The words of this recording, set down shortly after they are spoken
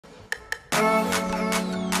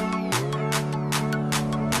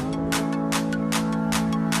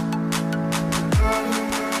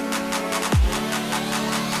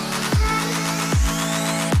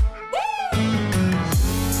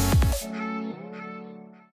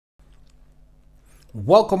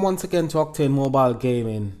Welcome once again to Octane Mobile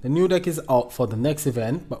Gaming. The new deck is out for the next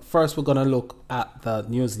event, but first we're going to look at the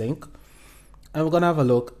news link and we're going to have a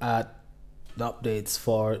look at the updates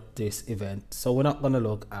for this event. So we're not going to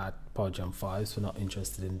look at Power Jam 5s, we're not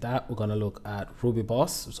interested in that. We're going to look at Ruby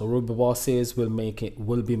Boss. So Ruby Bosses will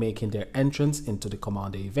be making their entrance into the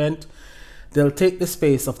Commander event. They'll take the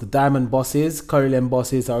space of the Diamond Bosses. Current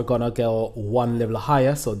Bosses are going to go one level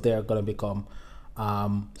higher, so they're going to become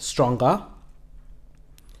stronger.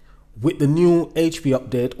 With the new HP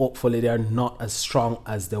update, hopefully they're not as strong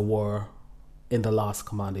as they were in the last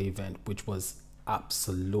Commander event, which was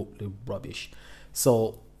absolutely rubbish.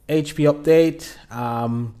 So HP update,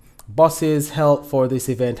 bosses health for this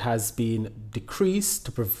event has been decreased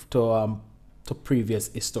to previous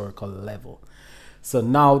historical level. So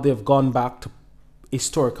now they've gone back to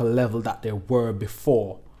historical level that they were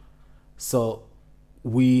before. So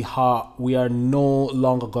we are no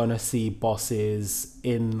longer gonna see bosses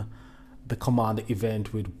in the Commander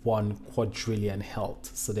event with 1 quadrillion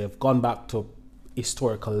health. So they've gone back to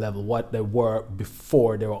historical level, what they were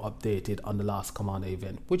before they were updated on the last Commander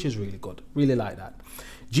event, which is really good. Really like that.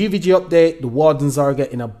 GVG update, the Wardens are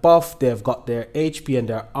getting a buff. They've got their HP and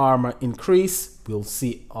their armor increase. We'll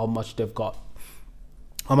see how much they've got,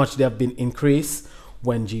 how much they've been increased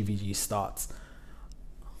when GVG starts.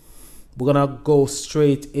 We're gonna go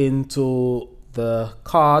straight into the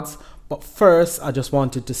cards, but first I just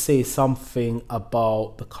wanted to say something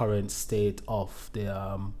about the current state of the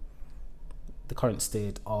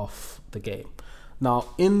game. Now,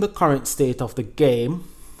 in the current state of the game,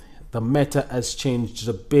 the meta has changed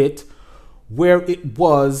a bit. Where it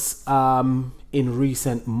was in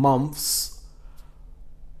recent months,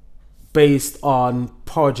 based on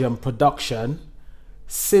Power Gem production,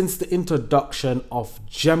 since the introduction of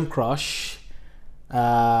Gem Crush,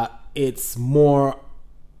 it's more,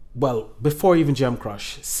 well, before even Gem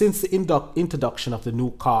Crush, since the introduction of the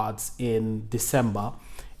new cards in December,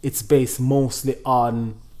 it's based mostly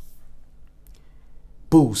on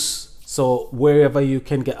boosts. So wherever you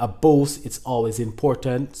can get a boost, it's always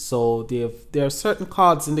important. So there are certain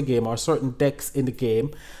cards in the game or certain decks in the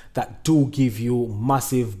game that do give you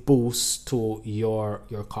massive boosts to your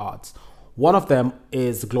cards. One of them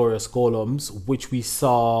is the Glorious Golems, which we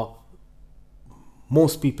saw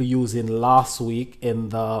most people using last week in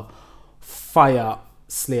the Fire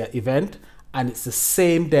Slayer event, and it's the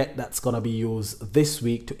same deck that's going to be used this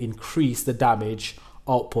week to increase the damage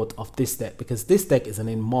output of this deck, because this deck is an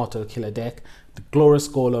immortal killer deck. The Glorious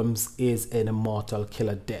Golems is an immortal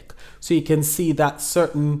killer deck. So you can see that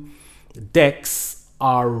certain decks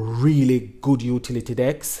are really good utility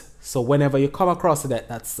decks. So whenever you come across a deck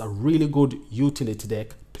that's a really good utility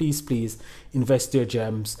deck, please invest your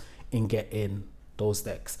gems in getting those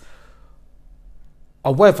decks.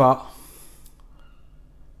 However,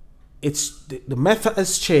 the method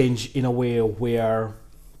has changed in a way where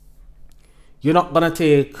you're not gonna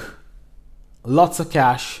take lots of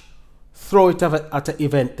cash, throw it at an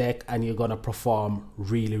event deck, and you're gonna perform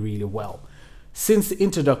really well. Since the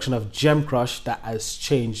introduction of Gem Crush, that has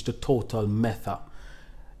changed the total meta.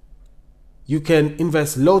 You can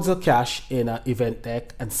invest loads of cash in an event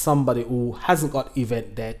deck, and somebody who hasn't got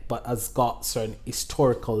event deck but has got certain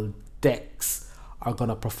historical decks are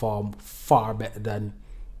gonna perform far better than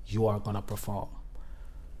you are gonna perform.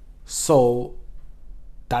 So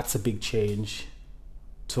that's a big change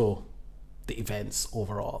to the events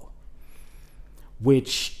overall,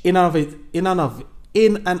 which in and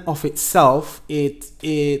of itself,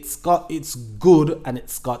 it's got its good and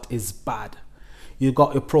it's got its bad. You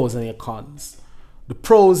got your pros and your cons. The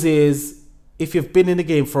pros is, if you've been in the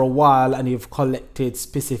game for a while and you've collected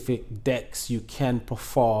specific decks, you can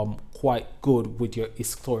perform quite good with your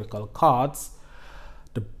historical cards.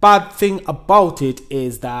 The bad thing about it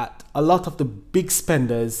is that a lot of the big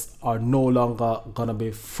spenders are no longer gonna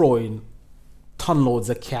be throwing ton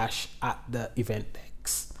loads of cash at the event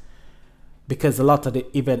decks, because a lot of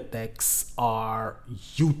the event decks are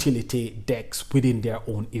utility decks within their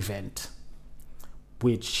own event,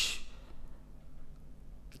 which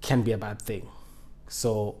can be a bad thing.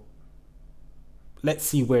 So let's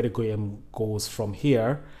see where the game goes from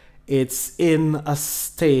here. It's in a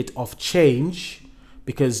state of change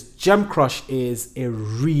because Gem Crush is a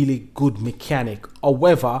really good mechanic.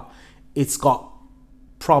 However, it's got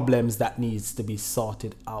problems that needs to be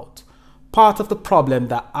sorted out. Part of the problem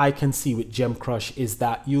that I can see with Gem Crush is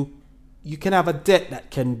that you can have a deck that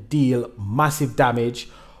can deal massive damage,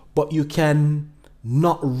 but you can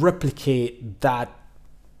not replicate that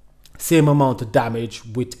same amount of damage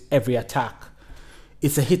with every attack.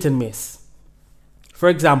 It's a hit and miss. For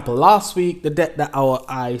example, last week, the deck that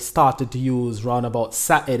I started to use around about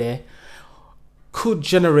Saturday could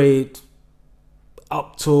generate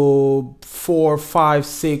up to 4, 5,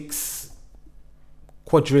 6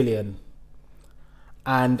 quadrillion.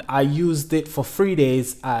 And I used it for 3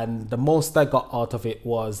 days, and the most I got out of it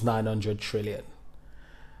was 900 trillion.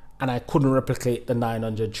 And I couldn't replicate the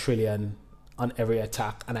 900 trillion on every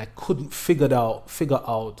attack, and I couldn't figure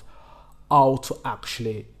out how to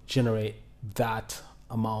actually generate that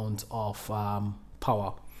amount of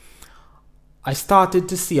power. I started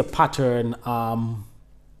to see a pattern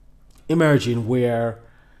emerging where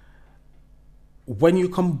when you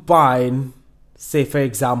combine, say for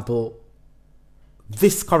example,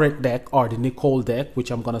 this current deck or the Nicole deck,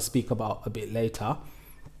 which I'm going to speak about a bit later,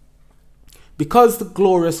 because the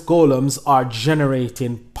glorious golems are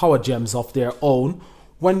generating power gems of their own,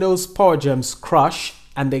 when those power gems crush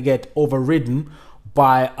and they get overridden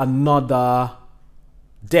by another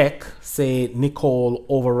deck, say Nicole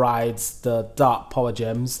overrides the dark power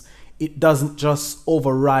gems, it doesn't just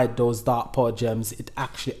override those dark power gems, it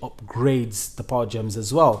actually upgrades the power gems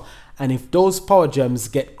as well. And if those power gems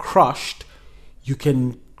get crushed, you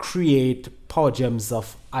can create power gems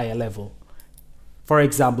of higher level. For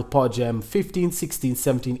example, power gem 15, 16,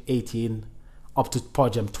 17, 18, up to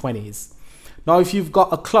power gem 20s. Now, if you've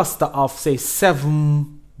got a cluster of, say,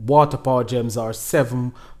 7 water power gems or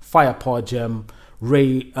 7 fire power gem,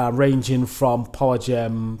 ranging from power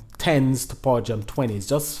gem 10s to power gem 20s,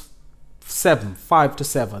 just 5 to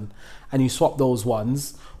 7, and you swap those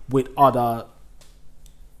ones with other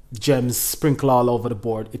gems sprinkled all over the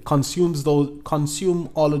board, it consume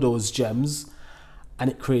all of those gems,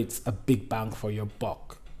 and it creates a big bang for your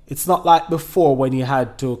buck. It's not like before when you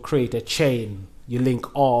had to create a chain. You link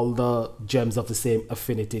all the gems of the same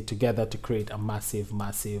affinity together to create a massive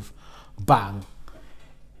bang.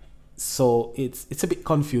 So it's a bit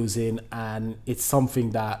confusing, and it's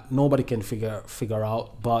something that nobody can figure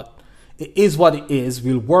out, but it is what it is.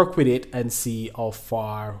 We'll work with it and see how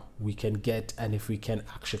far we can get, and if we can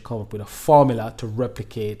actually come up with a formula to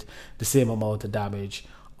replicate the same amount of damage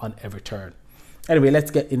on every turn. Anyway, let's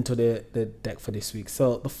get into the deck for this week.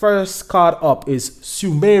 So the first card up is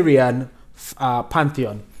Sumerian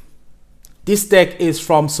Pantheon. This deck is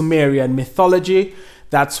from Sumerian mythology.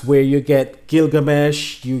 That's where you get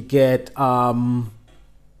Gilgamesh, you get a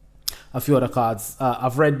few other cards.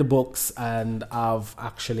 I've read the books and I've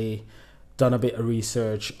actually done a bit of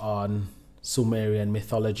research on Sumerian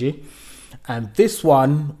mythology. And this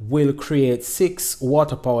one will create 6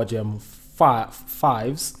 water power gem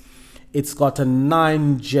 5s. It's got a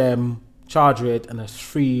 9 gem charge rate and a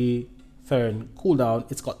 3 turn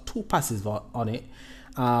cooldown. It's got 2 passives on it.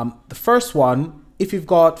 The first one, if you've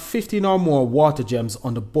got 15 or more water gems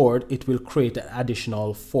on the board, it will create an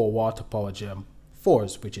additional 4 water power gem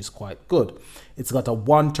 4s, which is quite good. It's got a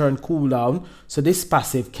 1 turn cooldown, so this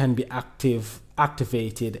passive can be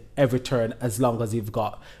activated every turn as long as you've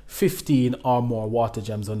got 15 or more water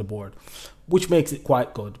gems on the board, which makes it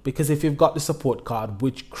quite good, because if you've got the support card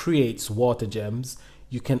which creates water gems,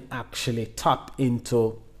 you can actually tap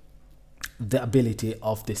into the ability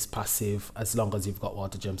of this passive as long as you've got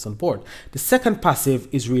water gems on board. The second passive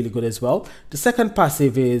is really good as well. The second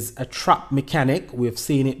passive is a trap mechanic. We've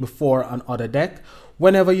seen it before on other deck.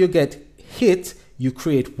 Whenever you get hit, you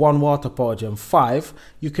create 1 water power gem 5.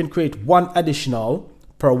 You can create 1 additional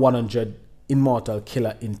per 100 immortal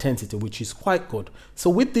killer intensity, which is quite good. So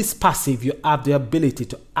with this passive, you have the ability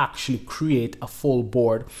to actually create a full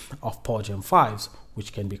board of power gem 5s,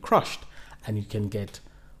 which can be crushed, and you can get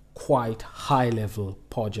quite high level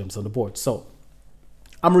power gems on the board. So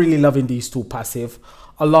I'm really loving these 2 passive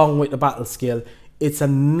along with the battle skill. It's a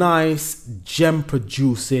nice gem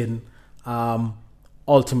producing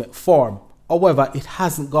ultimate form. However, it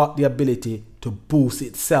hasn't got the ability to boost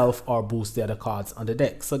itself or boost the other cards on the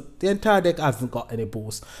deck. So the entire deck hasn't got any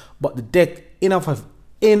boost, but the deck in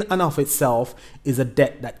and of itself is a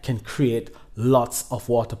deck that can create lots of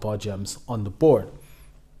water power gems on the board.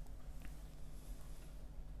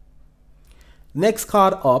 Next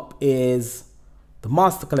card up is the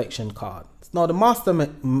Master Collection card. Now the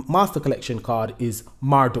Master Collection card is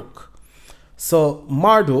Marduk. So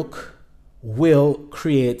Marduk will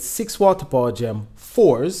create 6 water power gem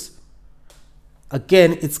 4s.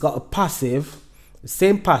 Again, it's got a passive, the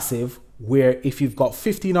same passive, where if you've got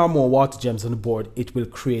 15 or more water gems on the board, it will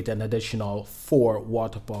create an additional 4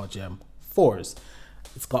 water power gem 4s.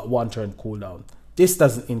 It's got 1 turn cooldown. This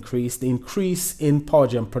doesn't increase. The increase in power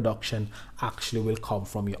gem production actually will come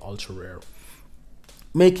from your ultra rare.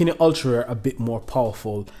 making your ultra rare a bit more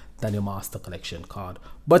powerful than your master collection card.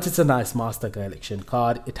 But it's a nice master collection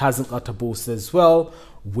card. It hasn't got a boost as well,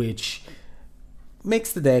 which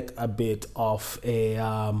makes the deck a bit of a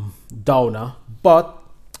downer. But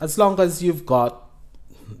as long as you've got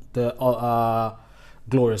the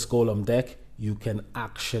Glorious Golem deck, you can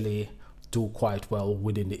actually do quite well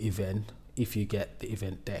within the event if you get the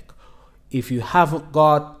event deck. If you haven't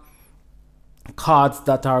got cards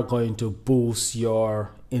that are going to boost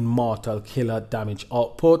your immortal killer damage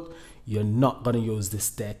output, you're not going to use this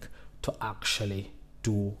deck to actually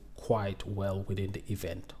do quite well within the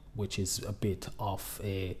event, which is a bit of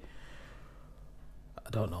a, I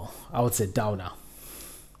don't know, I would say downer.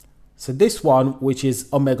 So this one, which is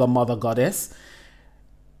Omega Mother Goddess,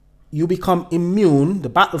 you become immune, the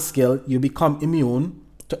battle skill, you become immune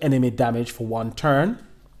to enemy damage for 1 turn,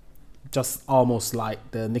 just almost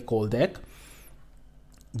like the Nicole deck.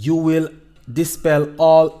 You will dispel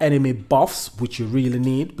all enemy buffs, which you really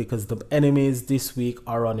need because the enemies this week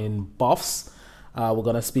are running buffs. We're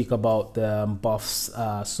going to speak about the buffs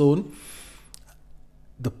soon.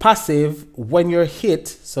 The passive, when you're hit,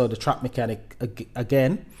 so the trap mechanic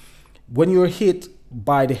again, when you're hit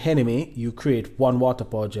by the enemy, you create 1 water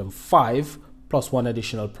power gem 5 plus 1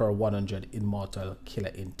 additional per 100 immortal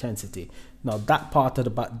killer intensity. Now that part of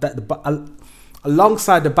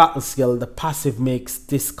alongside the battle skill, the passive makes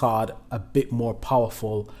this card a bit more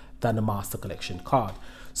powerful than the master collection card.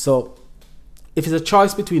 So if it's a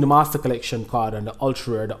choice between the master collection card and the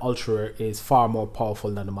ultra rare is far more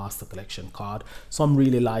powerful than the master collection card. So I'm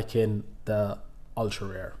really liking the ultra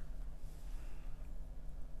rare.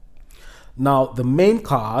 Now the main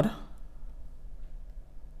card,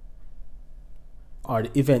 or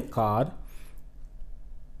the event card,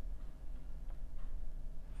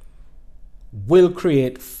 will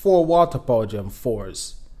create 4 water power gem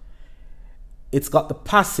 4s. It's got the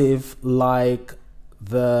passive like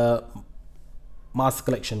the master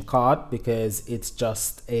collection card because it's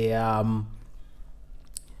just a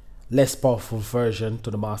less powerful version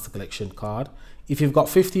to the master collection card. If you've got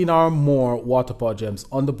 15 or more water power gems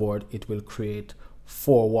on the board, it will create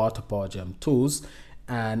 4 water power gem 2s,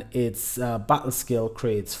 and its battle skill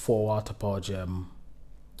creates 4 water power gem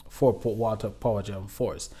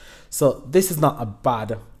 4s. So this is not a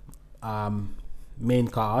bad main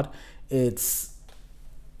card. It's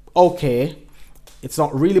okay. It's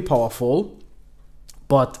not really powerful,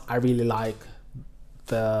 but I really like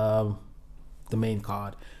the main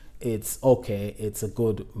card. It's okay. It's a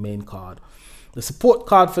good main card. The support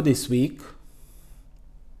card for this week,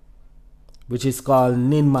 which is called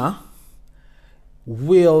Ninma,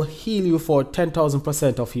 will heal you for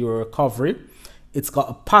 10,000% of your recovery. It's got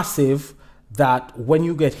a passive that when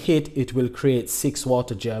you get hit, it will create 6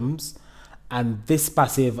 water gems. And this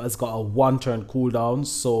passive has got a 1 turn cooldown.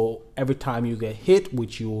 So every time you get hit,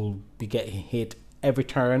 which you will be getting hit every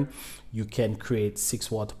turn, you can create 6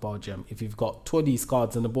 water power gem. If you've got 2 of these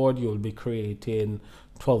cards on the board, you'll be creating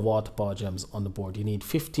 12 water power gems on the board. You need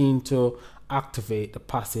 15 to activate the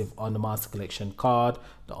passive on the master collection card,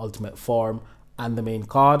 the ultimate form, and the main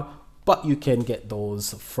card. But you can get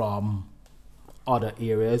those from other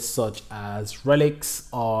areas such as relics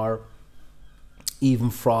or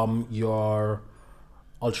even from your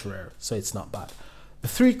ultra rare, so it's not bad. The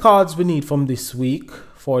 3 cards we need from this week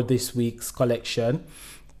for this week's collection,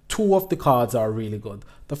 2 of the cards are really good.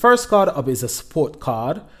 The first card up is a support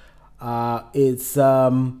card. It's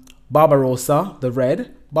Barbarossa, the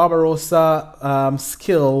red. Barbarossa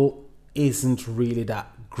skill isn't really that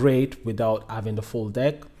great without having the full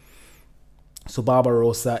deck. So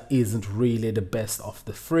Barbarossa isn't really the best of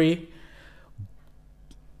the 3.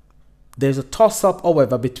 There's a toss-up,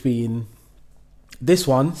 however, between this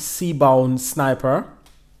one, Seabound Sniper,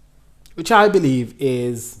 which I believe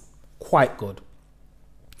is quite good.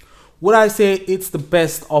 Would I say it's the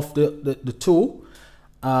best of the 2?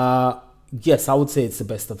 Yes, I would say it's the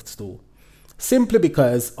best of the 2. Simply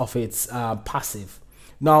because of its passive.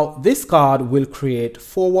 Now, this card will create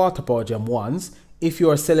 4 water power gem 1s. If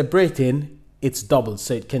you are celebrating, it's doubled,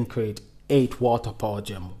 so it can create 8 water power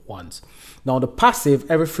gem 1s. Now the passive,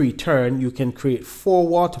 every free turn you can create 4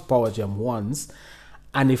 water power gem 1s,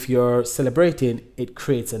 and if you're celebrating, it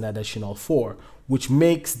creates an additional 4, which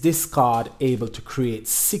makes this card able to create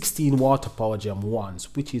 16 water power gem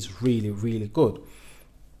 1s, which is really good.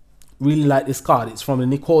 Really like this card. It's from the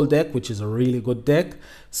Nicole deck, which is a really good deck.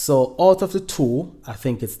 So out of the 2, I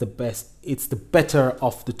think it's the best. It's the better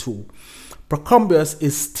of the 2. Procumbius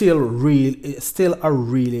is still a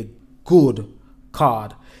really good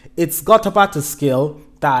card. It's got a battle skill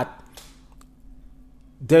that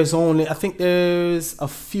there's only, I think there's a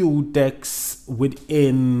few decks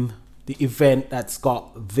within the event that's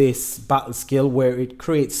got this battle skill where it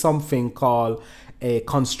creates something called a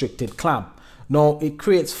constricted clamp. Now it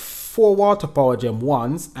creates 4 water power gem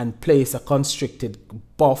ones and place a constricted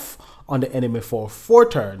buff on the enemy for 4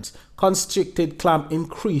 turns. Constricted clamp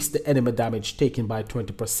increase the enemy damage taken by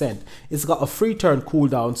 20%. It's got a 3 turn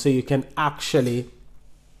cooldown, so you can actually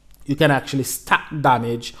stack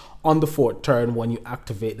damage on the 4th turn when you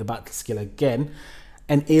activate the battle skill again,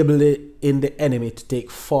 enable it in the enemy to take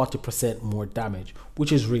 40% more damage,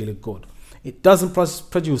 which is really good. It doesn't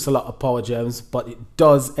produce a lot of power gems, but it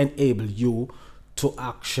does enable you to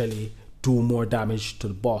actually do more damage to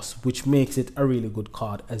the boss, which makes it a really good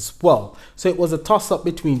card as well. So it was a toss-up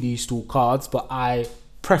between these 2 cards, but I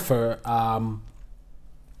prefer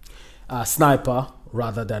Sniper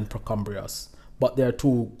rather than Procumbrius. But they're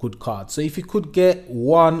 2 good cards. So if you could get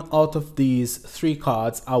 1 out of these 3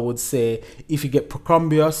 cards, I would say if you get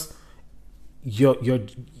Procumbrius,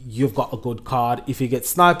 you've got a good card. If you get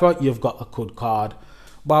Sniper, you've got a good card.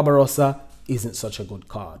 Barbarossa isn't such a good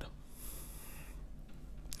card.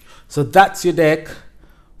 So that's your deck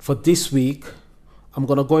for this week. I'm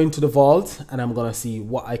gonna go into the vault and I'm gonna see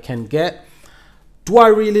what I can get. Do I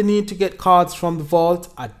really need to get cards from the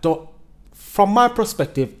vault? I don't. From my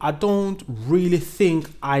perspective, I don't really think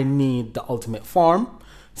I need the ultimate farm,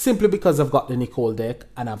 simply because I've got the Nicole deck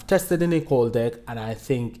and I've tested the Nicole deck and I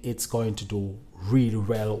think it's going to do really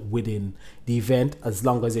well within the event as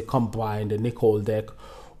long as you combine the Nicole deck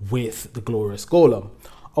with the Glorious Golem.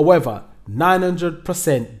 However,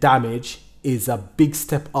 900% damage is a big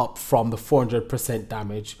step up from the 400%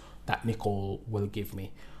 damage that Nicole will give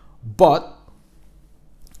me. But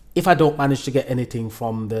if I don't manage to get anything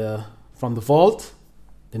from the vault,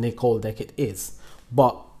 the Nicole deck it is.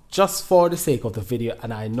 But just for the sake of the video,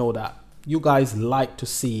 and I know that you guys like to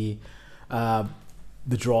see the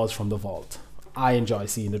draws from the vault. I enjoy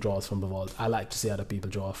seeing the draws from the vault. I like to see other people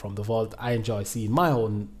draw from the vault. I enjoy seeing my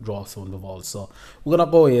own draws from the vault. So we're gonna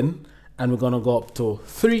go in and we're gonna go up to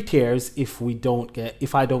 3 tiers if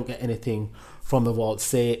I don't get anything from the vault,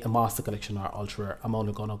 say a Master Collection or Ultra Rare. I'm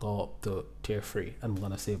only gonna go up to tier 3 and I'm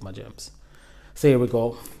gonna save my gems. So here we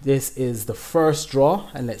go. This is the first draw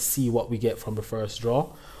and let's see what we get from the first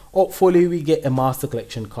draw. Hopefully we get a Master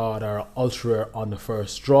Collection card or Ultra Rare on the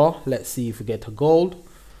first draw. Let's see if we get a gold.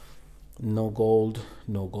 No gold,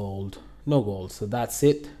 no gold, no gold. So that's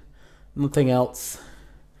it. Nothing else.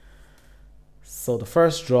 So the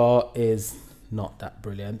first draw is not that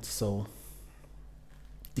brilliant. So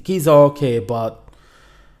the keys are okay, but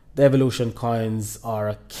the evolution coins are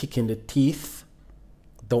a kick in the teeth.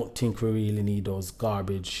 Don't think we really need those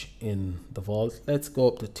garbage in the vault. Let's go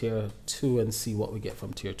up to tier 2 and see what we get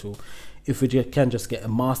from tier 2. If we can just get a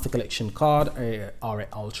Master Collection card or an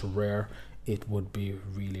Ultra Rare, it would be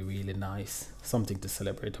really, really nice. Something to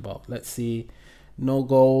celebrate about. Let's see. No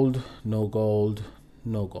gold, no gold,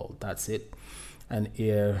 no gold. That's it. And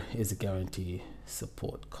here is a guarantee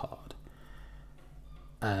support card.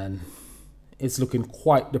 And it's looking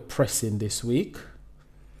quite depressing this week.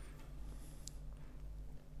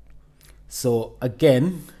 So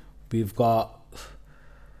again, we've got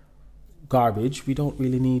garbage. We don't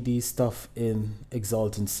really need these stuff in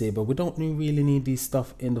Exalted Saber. We don't really need these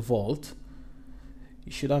stuff in the vault.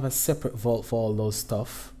 You should have a separate vault for all those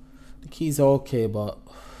stuff. The keys are okay, but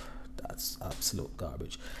that's absolute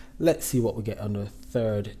garbage. Let's see what we get on the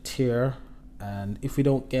 3rd tier. And if we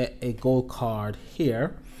don't get a gold card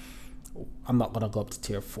here, I'm not gonna go up to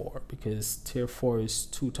tier 4 because tier 4 is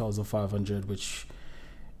 2,500, which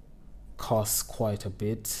costs quite a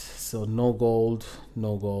bit. So no gold,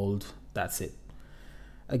 no gold. That's it.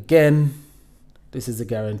 Again, this is a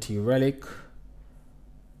guarantee relic,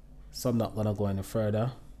 so I'm not gonna go any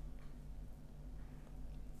further.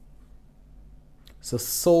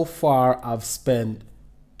 So far I've spent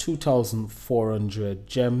 2,400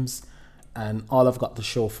 gems and all I've got to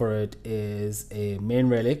show for it is a main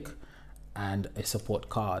relic and a support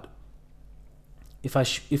card. If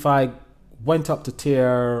I went up to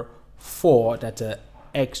tier 4, that's an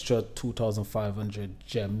extra 2,500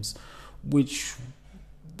 gems, which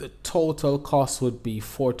the total cost would be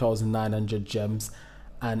 4,900 gems.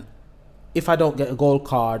 And if I don't get a gold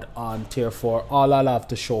card on tier 4, all I'll have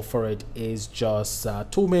to show for it is just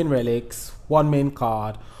 2 main relics, 1 main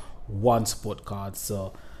card, 1 support card.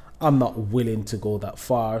 So I'm not willing to go that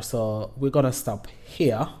far, so we're gonna stop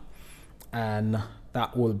here, and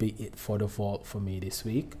that will be it for the vault for me this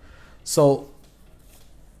week. So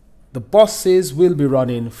the bosses will be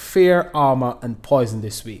running Fear, Armor, and Poison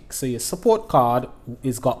this week. So your support card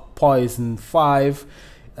is got Poison 5,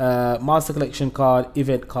 Master Collection card,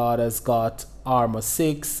 event card has got armor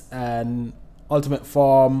 6, and ultimate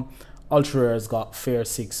form ultra rare has got fear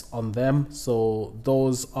 6 on them. So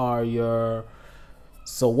those are your,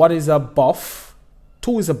 so what is a buff?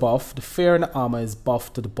 2 is a buff, the fear and the armor is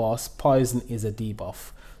buff to the boss, poison is a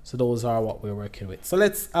debuff. So those are what we're working with. So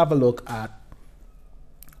let's have a look at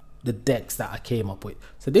the decks that I came up with.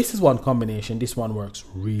 So this is one combination. This one works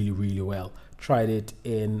really well. Tried it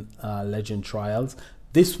in Legend Trials.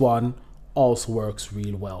 This one also works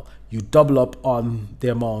really well. You double up on the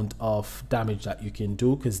amount of damage that you can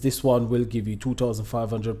do, because this one will give you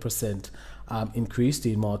 2500% increase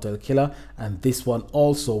to Immortal Killer, and this one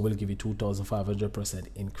also will give you 2500%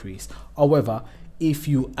 increase. However, if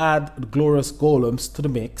you add Glorious Golems to the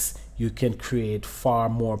mix, you can create far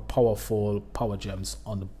more powerful power gems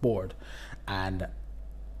on the board, and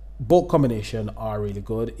both combination are really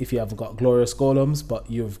good. If you haven't got Glorious Golems but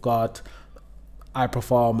you've got high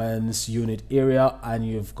performance unit area and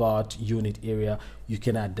you've got unit area, you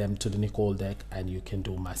can add them to the Nicole deck and you can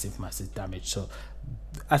do massive damage. So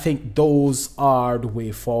I think those are the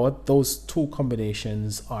way forward. Those two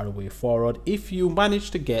combinations are the way forward. If you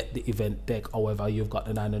manage to get the event deck, however, you've got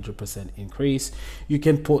the 900% increase, you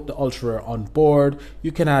can put the ultra rare on board,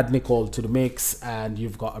 you can add Nicole to the mix, and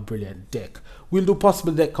you've got a brilliant deck. We'll do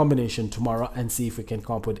possible deck combination tomorrow and see if we can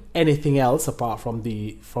come up with anything else apart from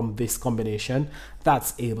this combination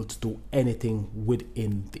that's able to do anything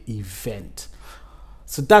within the event.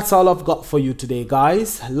 So that's all I've got for you today,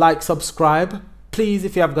 guys. Like, subscribe. Please,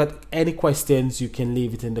 if you have got any questions, you can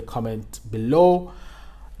leave it in the comment below.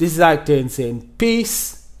 This is Ike saying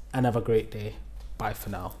peace and have a great day. Bye for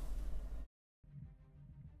now.